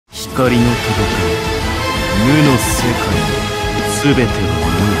光の届かぬ無の世界全ての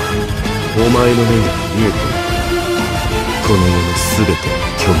無お前の目には見えているこの世の全ての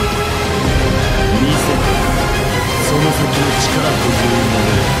虚無見せてその先の力という流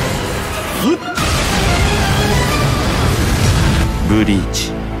れブリーチ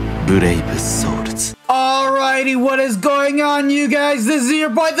ブレイブソウルズ Alrighty, what is going on, you guys? This is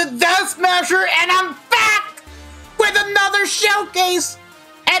your boy, the Death Smasher, and I'm back with another showcase!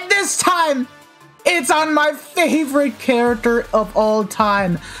 And this time, it's on my favorite character of all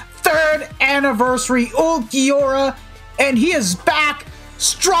time, 3rd anniversary Ulquiorra, and he is back,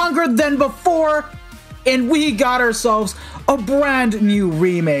 stronger than before, and we got ourselves a brand new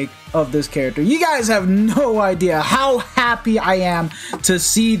remake of this character. You guys have no idea how happy I am to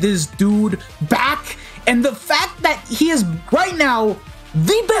see this dude back, and the fact that he is right now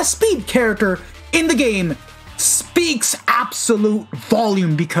the best speed character in the game speaks absolute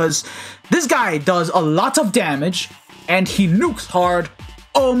volume, because this guy does a lot of damage and he nukes hard,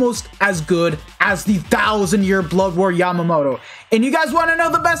 almost as good as the 1000-year Blood War Yamamoto. And you guys want to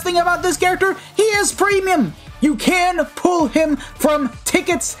know the best thing about this character? He is premium. You can pull him from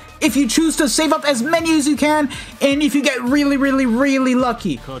tickets if you choose to save up as many as you can, and if you get really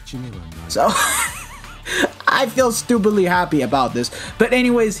lucky. So I feel stupidly happy about this. But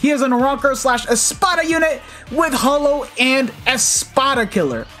anyways, he is an Arrancar / Espada unit with Holo and Espada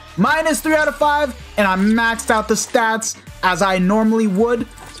Killer. -3 out of 5, and I maxed out the stats as I normally would.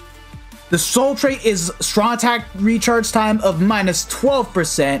 The soul trait is strong attack recharge time of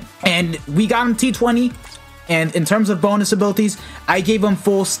 -12%, and we got him T20. And in terms of bonus abilities, I gave him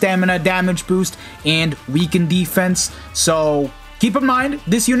full stamina damage boost and weakened defense. So keep in mind,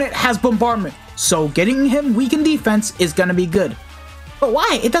 this unit has bombardment, so getting him weakened defense is gonna be good. But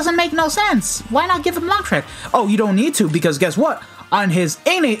why? It doesn't make no sense. Why not give him long strike? Oh, you don't need to, because guess what? On his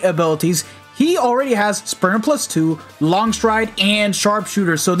innate abilities, he already has Sprint +2, Long Stride, and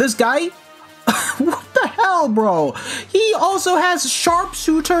Sharpshooter. So this guy, what the hell, bro? He also has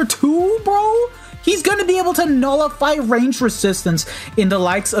Sharpshooter too, bro? He's gonna be able to nullify range resistance in the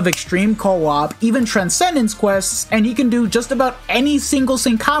likes of Extreme Co-op, even Transcendence quests, and he can do just about any single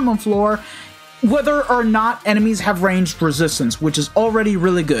common floor, whether or not enemies have ranged resistance, which is already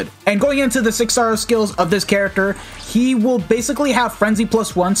really good. And going into the 6-star skills of this character, he will basically have Frenzy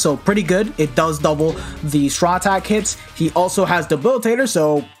 +1, so pretty good. It does double the strong attack hits. He also has Debilitator,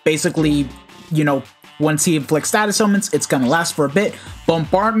 so basically, you know, once he inflicts status ailments, it's gonna last for a bit.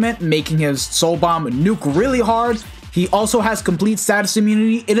 Bombardment, making his Soul Bomb nuke really hard. He also has complete status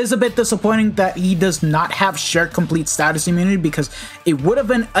immunity. It is a bit disappointing that he does not have shared complete status immunity, because it would have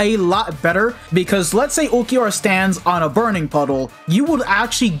been a lot better. Because let's say Ulquiorra stands on a burning puddle, you would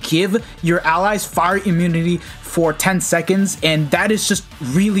actually give your allies fire immunity for 10 seconds, and that is just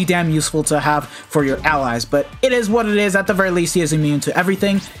really damn useful to have for your allies. But it is what it is. At the very least, he is immune to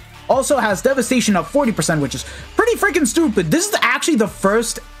everything. Also has Devastation of 40%, which is pretty freaking stupid. This is actually the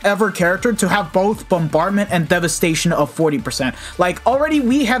first ever character to have both Bombardment and Devastation of 40%. Like, already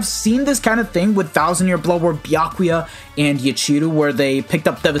we have seen this kind of thing with 1000-year Blood War Byakuya and Yachiru, where they picked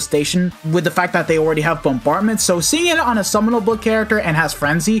up Devastation with the fact that they already have Bombardment. So seeing it on a summonable character and has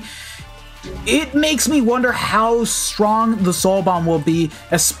Frenzy, it makes me wonder how strong the Soul Bomb will be,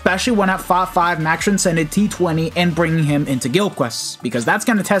 especially when at 5/5 Max Transcended T20 and bringing him into guild quests, because that's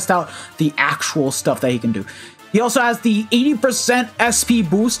going to test out the actual stuff that he can do. He also has the 80% SP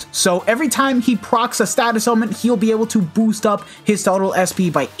boost, so every time he procs a status element, he'll be able to boost up his total SP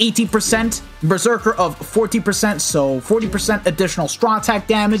by 80%. Berserker of 40%, so 40% additional strong attack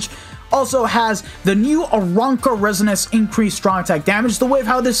damage. Also has the new Arrancar Resonance increased strong attack damage. The way of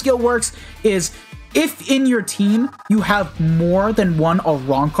how this skill works is if in your team you have more than one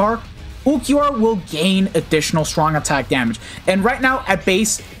Arrancar, Ulquiorra will gain additional strong attack damage. And right now at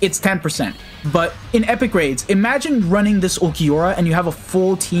base, it's 10%. But in epic raids, imagine running this Ulquiorra and you have a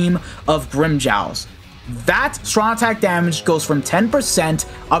full team of Grimjowls. That strong attack damage goes from 10%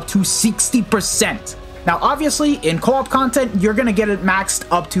 up to 60%. Now, obviously, in co-op content, you're going to get it maxed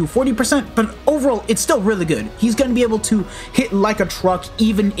up to 40%, but overall, it's still really good. He's going to be able to hit like a truck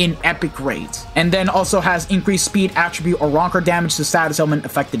even in epic raids. And then also has increased speed attribute or Arrancar damage to status element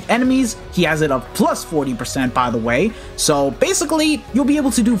affected enemies. He has it of plus 40%, by the way. So basically, you'll be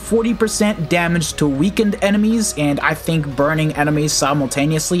able to do 40% damage to weakened enemies, and I think burning enemies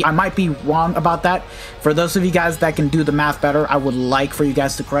simultaneously. I might be wrong about that. For those of you guys that can do the math better, I would like for you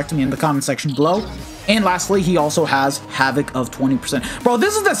guys to correct me in the comment section below. And lastly, he also has Havoc of 20%. Bro,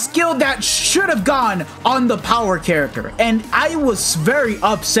 this is the skill that should have gone on the power character. And I was very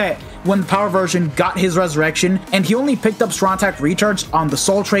upset when the power version got his resurrection, and he only picked up strong attack recharge on the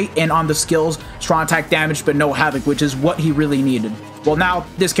soul trait and on the skills strong attack damage but no havoc, which is what he really needed. Well, now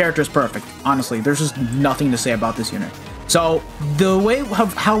this character is perfect. Honestly, there's just nothing to say about this unit. So the way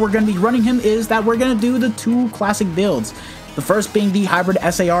of how we're going to be running him is that we're going to do the 2 classic builds. The first being the hybrid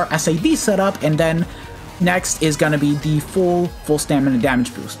SAR SAD setup, and then next is going to be the full stamina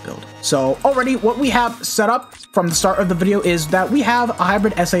damage boost build. So already what we have set up from the start of the video is that we have a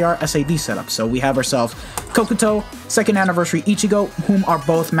hybrid SAR SAD setup. So we have ourselves Kokuto, 2nd Anniversary Ichigo, whom are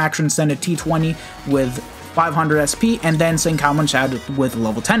both max transcended T20 with 500 SP, and then Senkaimon Chad with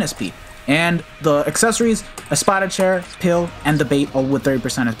level 10 SP. And the accessories, a spotted chair, pill, and the bait, all with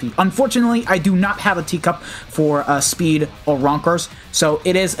 30% SP. Unfortunately, I do not have a teacup for speed or ronkers, so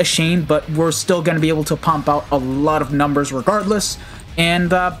it is a shame, but we're still going to be able to pump out a lot of numbers regardless.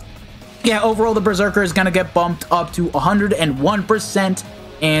 And yeah, overall the Berserker is going to get bumped up to 101%,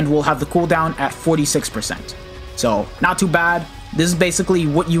 and we'll have the cooldown at 46%. So, not too bad. This is basically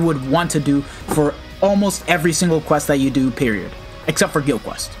what you would want to do for almost every single quest that you do, period. Except for Guild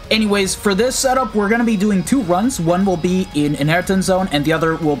Quest. Anyways, for this setup, we're going to be doing 2 runs. One will be in Inheritance Zone, and the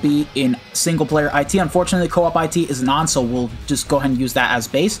other will be in single-player IT. Unfortunately, co-op IT isn't on, so we'll just go ahead and use that as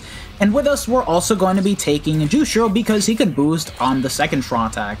base. And with us, we're also going to be taking Jushiro because he can boost on the 2nd strong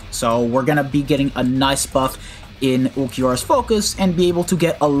attack. So we're going to be getting a nice buff in Ulquiorra's focus and be able to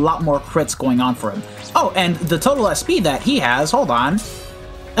get a lot more crits going on for him. Oh, and the total SP that he has, hold on.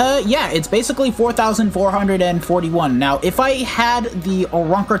 Yeah, it's basically 4,441. Now, if I had the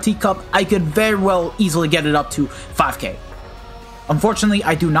Oronker teacup, I could very well easily get it up to 5k. Unfortunately,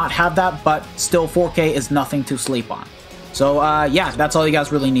 I do not have that, but still 4k is nothing to sleep on. So, yeah, that's all you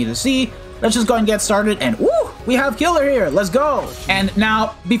guys really need to see. Let's just go and get started, and woo! We have Killer here, let's go! And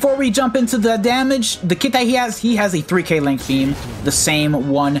now, before we jump into the damage, the kit that he has a 3k length beam, the same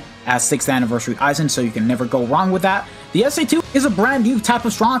one as 6th Anniversary Aizen, so you can never go wrong with that. The SA2 is a brand new type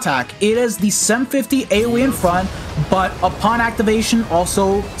of strong attack. It is the 750 AoE in front, but upon activation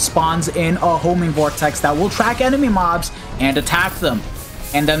also spawns in a homing vortex that will track enemy mobs and attack them.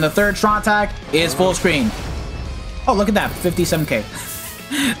 And then the 3rd strong attack is full screen. Oh, look at that, 57k.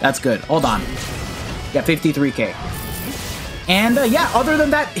 That's good. Hold on. Yeah, 53k. And yeah, other than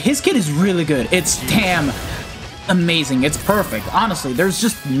that, his kit is really good. It's damn amazing. It's perfect. Honestly, there's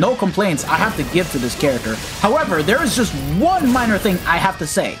just no complaints I have to give to this character. However, there is just one minor thing I have to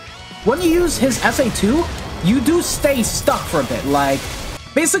say. When you use his SA2, you do stay stuck for a bit. Like,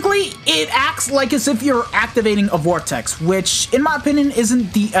 basically, it acts like as if you're activating a vortex, which, in my opinion,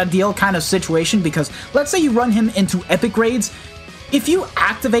 isn't the ideal kind of situation, because let's say you run him into epic raids. If you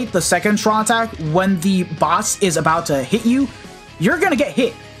activate the 2nd strong attack when the boss is about to hit you, you're gonna get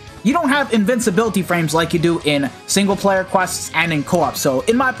hit. You don't have invincibility frames like you do in single-player quests and in co-op, so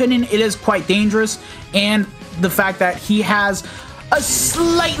in my opinion, it is quite dangerous, and the fact that he has a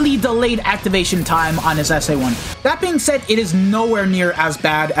slightly delayed activation time on his SA1. That being said, it is nowhere near as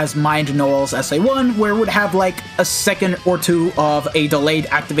bad as Mind Noel's SA1, where it would have like a second or 2 of a delayed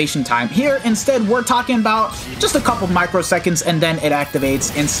activation time. Here, instead, we're talking about just a couple microseconds, and then it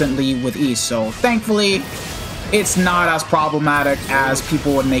activates instantly with ease, so thankfully, it's not as problematic as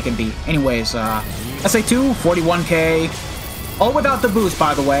people would make it be. Anyways, SA2, 41k. All without the boost,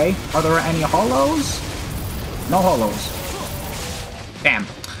 by the way. Are there any holos? No holos. Damn.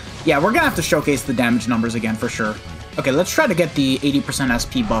 Yeah, we're gonna have to showcase the damage numbers again for sure. Okay, let's try to get the 80%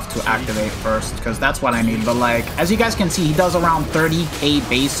 SP buff to activate first, because that's what I need. But like, as you guys can see, he does around 30k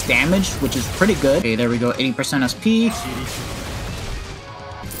base damage, which is pretty good. Okay, there we go, 80% SP.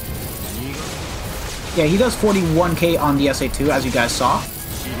 Yeah, he does 41k on the SA2, as you guys saw.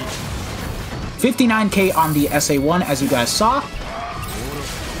 59k on the SA1, as you guys saw.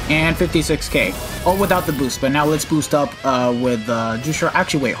 And 56k. All without the boost, but now let's boost up with Jushiro.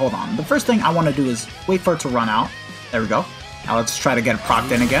 Actually, wait, hold on. The first thing I want to do is wait for it to run out. There we go. Now let's try to get it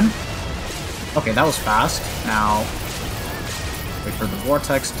procced in again. Okay, that was fast. Now, wait for the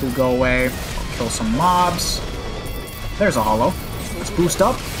vortex to go away. I'll kill some mobs. There's a holo. Let's boost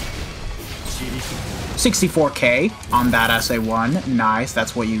up. 64k on that SA1. Nice,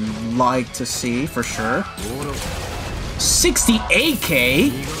 that's what you like to see for sure.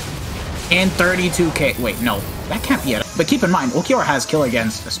 68k and 32k. Wait, no, that can't be it. But keep in mind, Ulquiorra has kill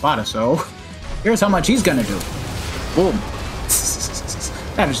against Espada, so here's how much he's gonna do. Boom.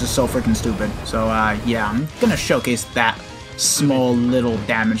 That is just so freaking stupid. So, yeah, I'm gonna showcase that small little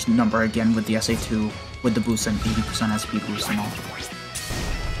damage number again with the SA2, with the boost and 80% SP boost and all.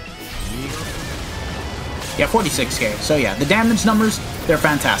 Yeah, 46k. So yeah, the damage numbers, they're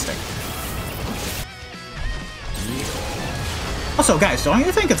fantastic. Also, guys, don't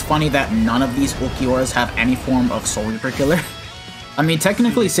you think it's funny that none of these Ulquiorras have any form of Soul Reaper killer? I mean,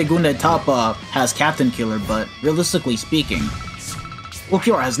 technically, Segunda Etapa has Captain Killer, but realistically speaking,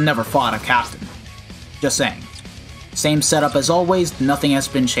 Ulquiorra has never fought a Captain. Just saying. Same setup as always, nothing has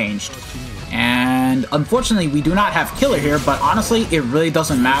been changed. And unfortunately, we do not have Killer here, but honestly, it really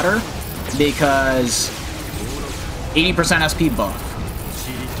doesn't matter because 80% SP buff.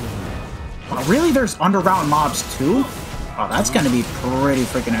 Oh, really? There's underground mobs too? Oh, that's gonna be pretty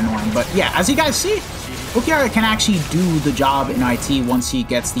freaking annoying. But yeah, as you guys see, Ulquiorra can actually do the job in IT once he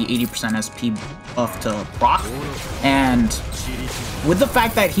gets the 80% SP buff to proc. And with the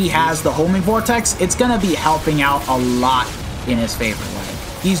fact that he has the homing vortex, it's gonna be helping out a lot in his favor.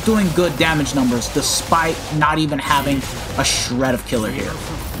 Like, he's doing good damage numbers despite not even having a shred of killer here.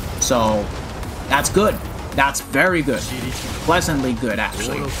 So that's good. That's very good. Pleasantly good,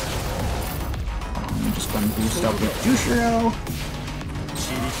 actually. I'm just gonna boost up with Jushiro.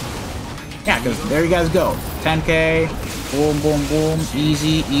 Yeah, because there you guys go. 10k. Boom, boom, boom.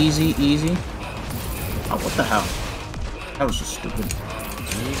 Easy, easy, easy. Oh, what the hell? That was just stupid.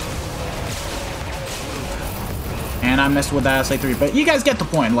 And I messed with that SA3, but you guys get the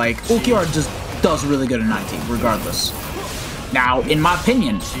point. Like, Ulquiorra just does really good in 19, regardless. Now, in my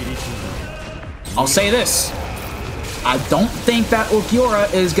opinion, I'll say this. I don't think that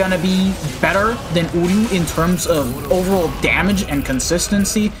Ulquiorra is gonna be better than Uryu in terms of overall damage and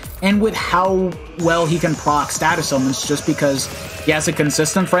consistency, and with how well he can proc status elements, just because he has a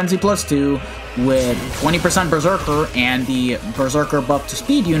consistent Frenzy +2 with 20% Berserker and the Berserker buff to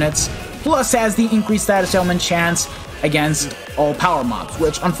speed units, plus has the increased status element chance against all power mobs,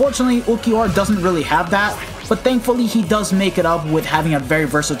 which unfortunately Ulquiorra doesn't really have that, but thankfully he does make it up with having a very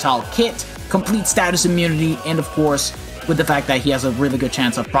versatile kit, complete status immunity, and of course with the fact that he has a really good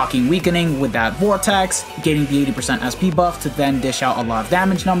chance of proccing weakening with that vortex, getting the 80% SP buff to then dish out a lot of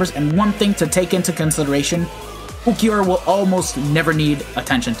damage numbers. And one thing to take into consideration, Ulquiorra will almost never need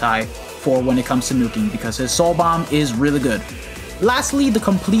Attention Tai for when it comes to nuking because his Soul Bomb is really good. Lastly, the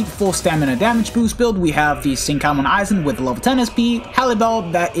complete full stamina damage boost build, we have the Sinkamon Aizen with level 10 SP,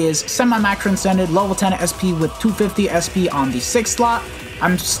 Halibel that is semi-max transcended, level 10 SP with 250 SP on the 6th slot.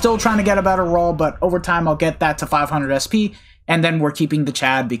 I'm still trying to get a better roll, but over time I'll get that to 500 SP, and then we're keeping the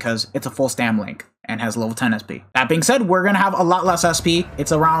Chad because it's a full stam link and has level 10 SP. That being said, we're gonna have a lot less SP.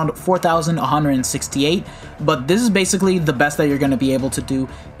 It's around 4,168, but this is basically the best that you're gonna be able to do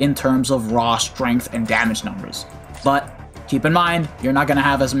in terms of raw strength and damage numbers. But keep in mind, you're not gonna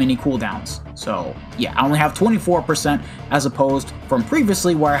have as many cooldowns. So yeah, I only have 24% as opposed from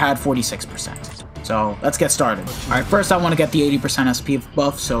previously where I had 46%. So let's get started. Alright, first I want to get the 80% SP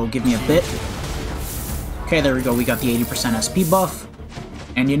buff, so give me a bit. Okay, there we go, we got the 80% SP buff.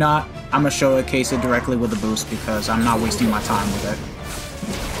 And you know what? I'm gonna showcase it directly with the boost because I'm not wasting my time with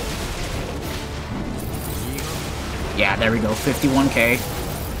it. Yeah, there we go, 51k.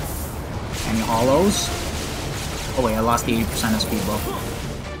 Any hollows? Oh wait, I lost the 80% SP buff.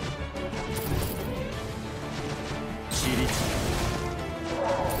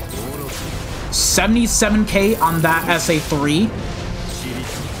 $77k on that SA3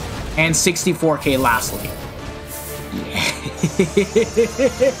 and 64k lastly. Yeah.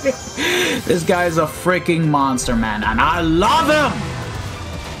 This guy's a freaking monster, man, and I love him.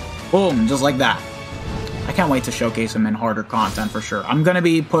 Boom, just like that. I can't wait to showcase him in harder content for sure. I'm gonna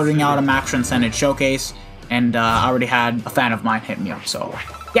be putting out a Max Transcended showcase, and I already had a fan of mine hit me up, so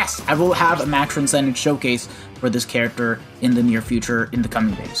yes, I will have a Max Transcended showcase for this character in the near future, in the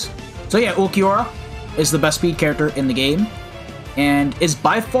coming days. So yeah, Ulquiorra is the best speed character in the game, and is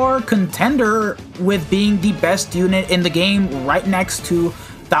by far contender with being the best unit in the game, right next to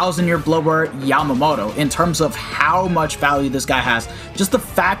 1000-year blower Yamamoto, in terms of how much value this guy has. Just the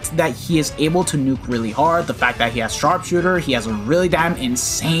fact that he is able to nuke really hard, the fact that he has sharpshooter, he has a really damn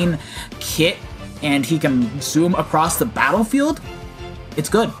insane kit, and he can zoom across the battlefield, it's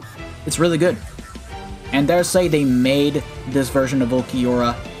good. It's really good. And dare say they made this version of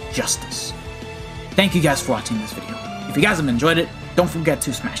Ulquiorra justice. Thank you guys for watching this video. If you guys have enjoyed it, don't forget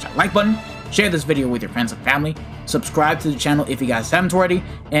to smash that like button, share this video with your friends and family, subscribe to the channel if you guys haven't already,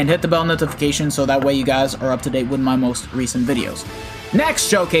 and hit the bell notification so that way you guys are up to date with my most recent videos. Next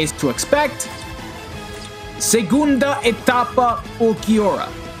showcase to expect, Segunda Etapa Ulquiorra.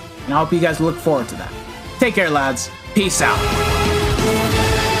 And I hope you guys look forward to that. Take care, lads. Peace out.